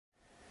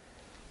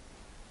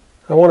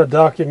I want to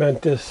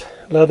document this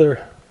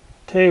leather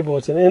table.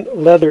 It's a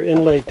leather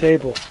inlay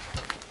table.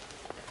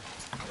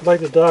 I'd like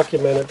to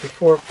document it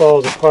before it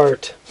falls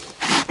apart.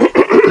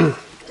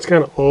 It's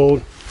kind of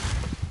old.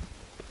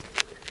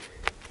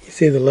 You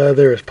see the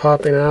leather is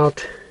popping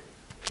out.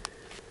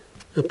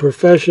 A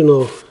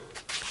professional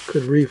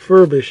could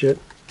refurbish it.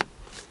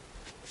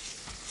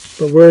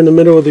 But we're in the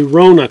middle of the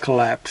Rona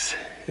collapse,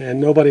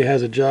 and nobody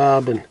has a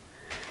job, and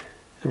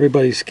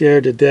everybody's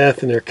scared to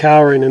death, and they're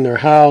cowering in their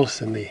house,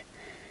 and the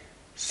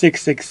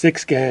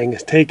 666 gang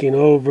is taking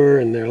over,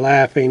 and they're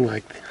laughing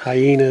like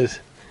hyenas,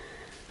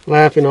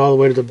 laughing all the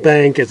way to the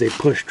bank as they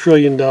push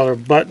trillion-dollar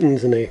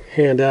buttons, and they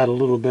hand out a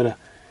little bit of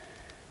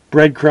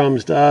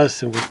breadcrumbs to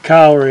us, and we're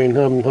cowering.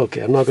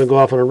 Okay, I'm not going to go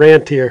off on a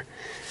rant here.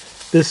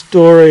 This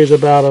story is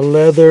about a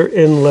leather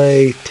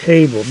inlay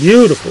table,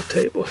 beautiful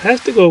table.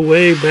 Has to go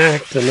way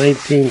back to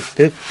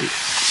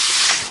 1950s.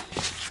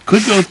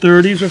 Could go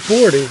 30s or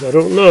 40s, I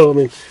don't know. I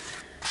mean,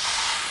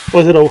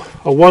 was it a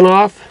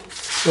one-off?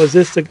 Was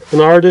this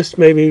an artist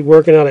maybe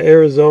working out of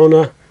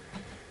Arizona,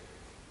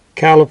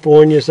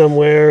 California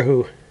somewhere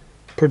who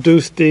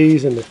produced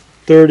these in the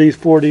 30s,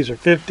 40s, or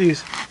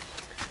 50s?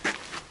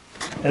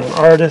 As an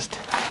artist,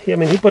 I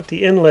mean, he put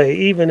the inlay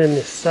even in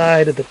the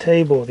side of the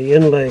table, the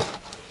inlay.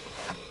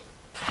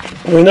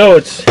 We know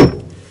it's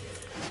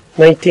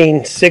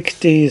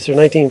 1960s or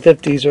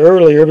 1950s or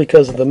earlier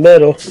because of the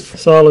metal,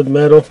 solid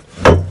metal.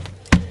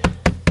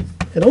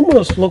 It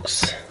almost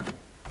looks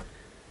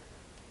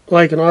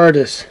like an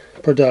artist's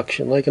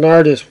production, like an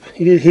artist.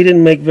 He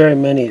didn't make very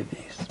many of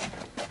these.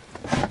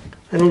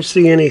 I don't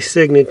see any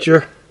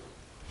signature.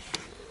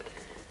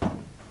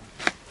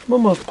 I'm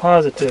almost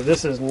positive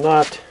this is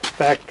not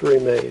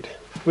factory made.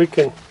 I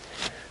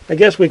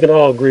guess we can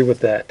all agree with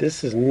that.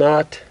 This is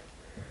not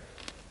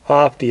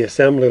off the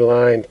assembly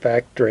line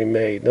factory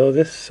made.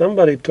 No,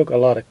 somebody took a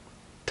lot of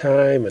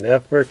time and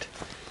effort,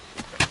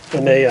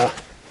 and they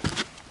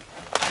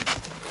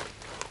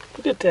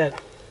look at that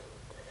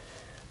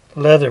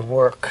leather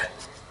work.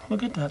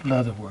 Look at that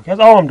leather work.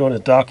 That's all I'm doing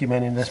is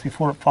documenting this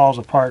before it falls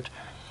apart.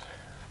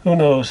 Who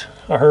knows?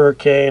 A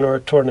hurricane or a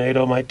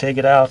tornado might take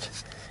it out.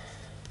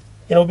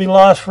 It'll be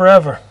lost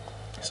forever.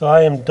 So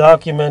I am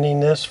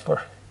documenting this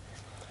for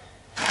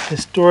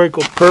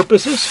historical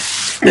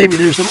purposes. Maybe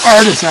there's some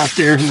artists out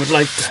there who would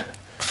like to.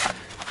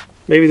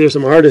 Maybe there's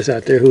some artists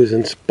out there who's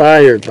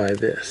inspired by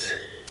this.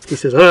 He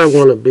says, I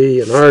want to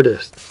be an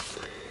artist.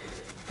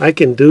 I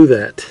can do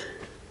that.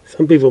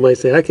 Some people might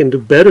say, I can do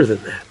better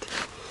than that.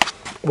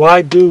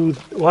 Why do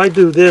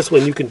this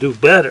when you can do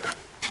better?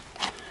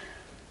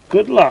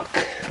 Good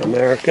luck,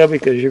 America,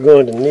 because you're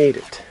going to need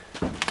it.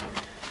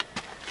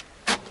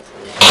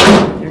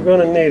 You're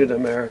going to need it,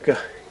 America.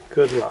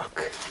 Good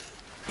luck.